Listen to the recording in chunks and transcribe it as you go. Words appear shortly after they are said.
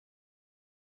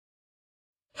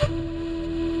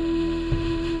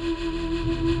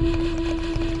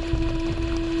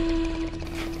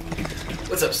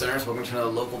What's up, Sinners? Welcome to another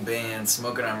local band,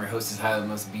 Smokeout. I'm your host, is Highly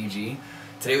Most BG.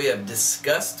 Today we have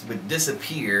Diskust with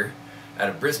Disappear out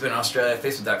of Brisbane, Australia.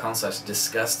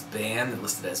 Facebook.com/DisgustBand.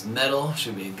 Listed as metal.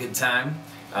 Should be a good time.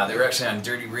 They were actually on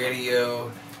Dirty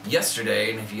Radio yesterday,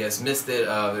 and if you guys missed it,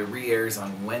 it re-airs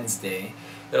on Wednesday.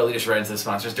 That'll lead us right into the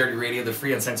sponsors. Dirty Radio, the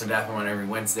free uncensored app on every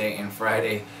Wednesday and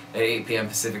Friday at 8 p.m.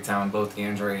 Pacific time on both the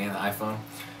Android and the iPhone.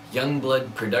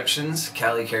 Youngblood Productions,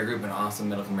 Cali Care Group, an awesome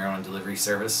medical marijuana delivery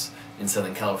service in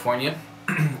Southern California,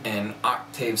 and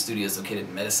Octave Studios located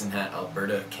in Medicine Hat,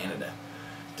 Alberta, Canada.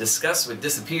 Diskust with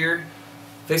Disappear,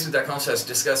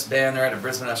 Facebook.com/DisgustBand. They're out of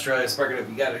Brisbane, Australia. Spark it up,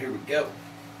 you got it, here we go.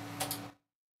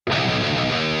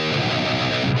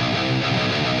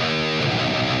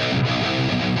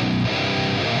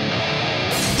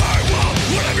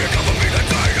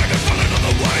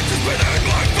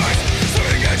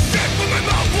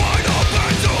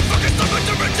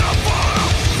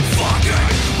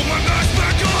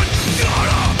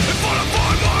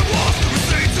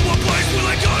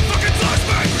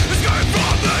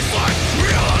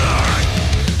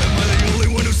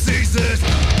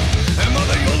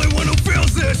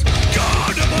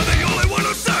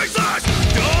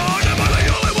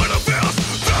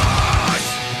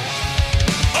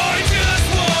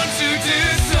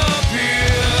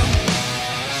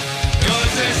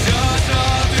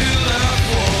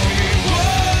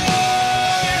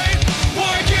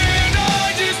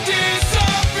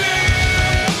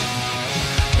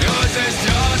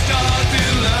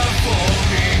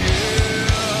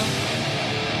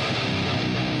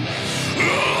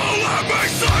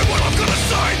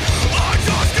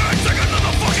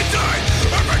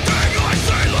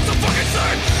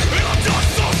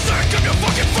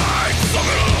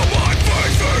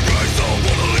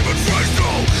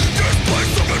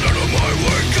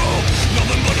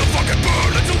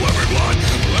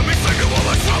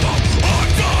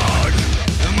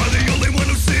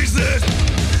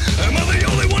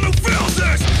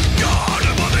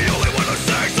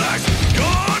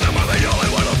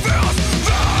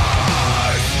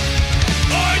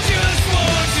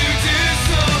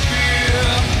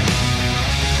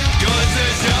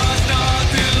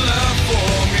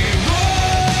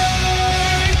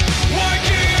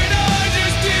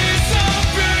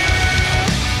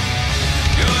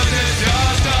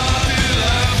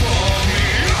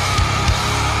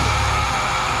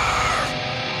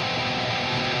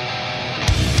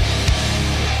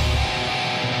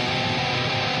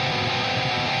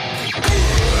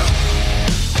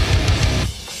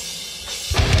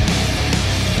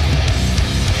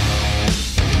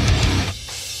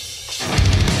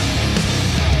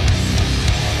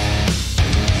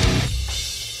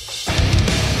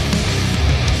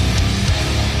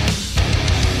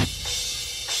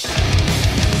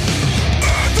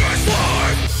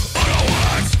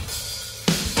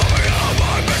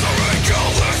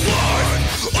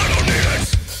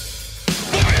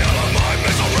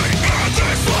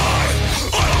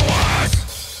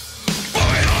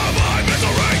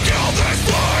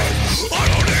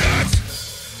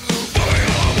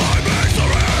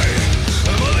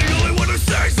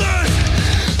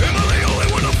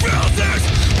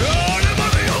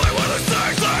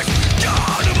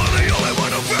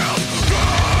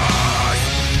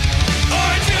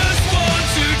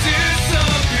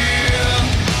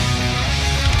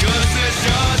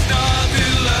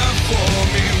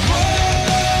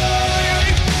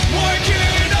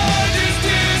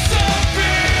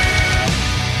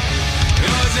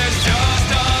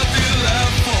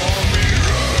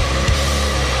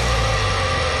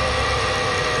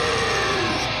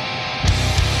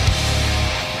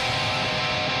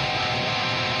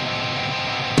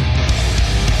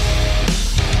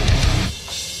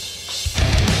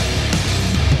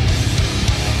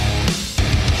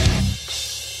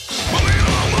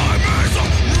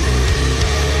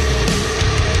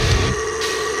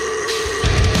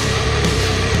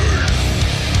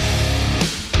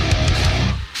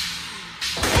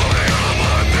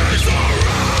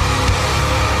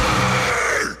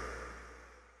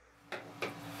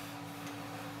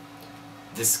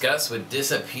 Diskust with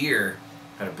Disappear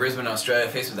out of Brisbane, Australia.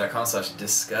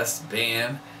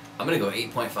 Facebook.com/DisgustBand. I'm gonna go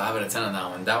 8.5 out of 10 on that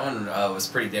one. That one was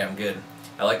pretty damn good.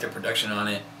 I like the production on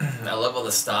it. I love all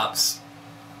the stops,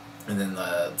 and then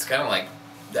it's kind of like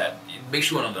that. It makes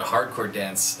you want to hardcore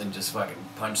dance and just fucking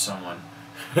punch someone.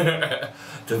 The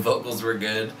vocals were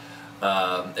good.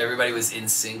 Everybody was in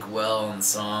sync well on the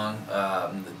song.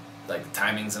 Like the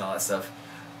timings and all that stuff.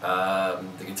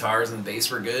 The guitars and the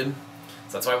bass were good.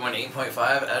 So that's why I won 8.5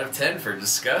 out of 10 for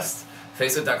Diskust.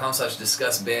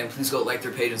 Facebook.com/DisgustBand. Please go like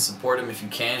their page and support them if you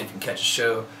can. If you can catch a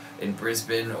show in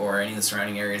Brisbane or any of the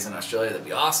surrounding areas in Australia, that'd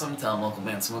be awesome. Tell them local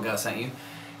band Smokeout sent you.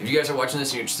 If you guys are watching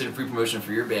this and you're interested in free promotion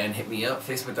for your band, hit me up.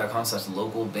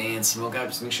 Facebook.com/localbandsmokeout.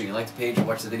 Just make sure you like the page and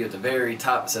watch the video at the very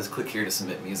top. It says click here to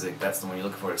submit music. That's the one you're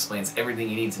looking for. It explains everything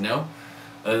you need to know.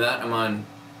 Other than that, I'm on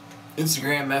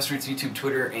Instagram, Masterroots, YouTube,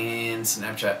 Twitter, and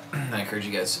Snapchat. I encourage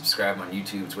you guys to subscribe on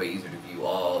YouTube. It's way easier to view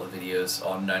all the videos,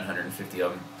 all 950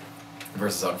 of them,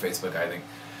 versus on Facebook, I think.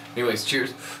 Anyways,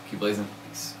 cheers. Keep blazing.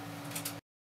 Peace.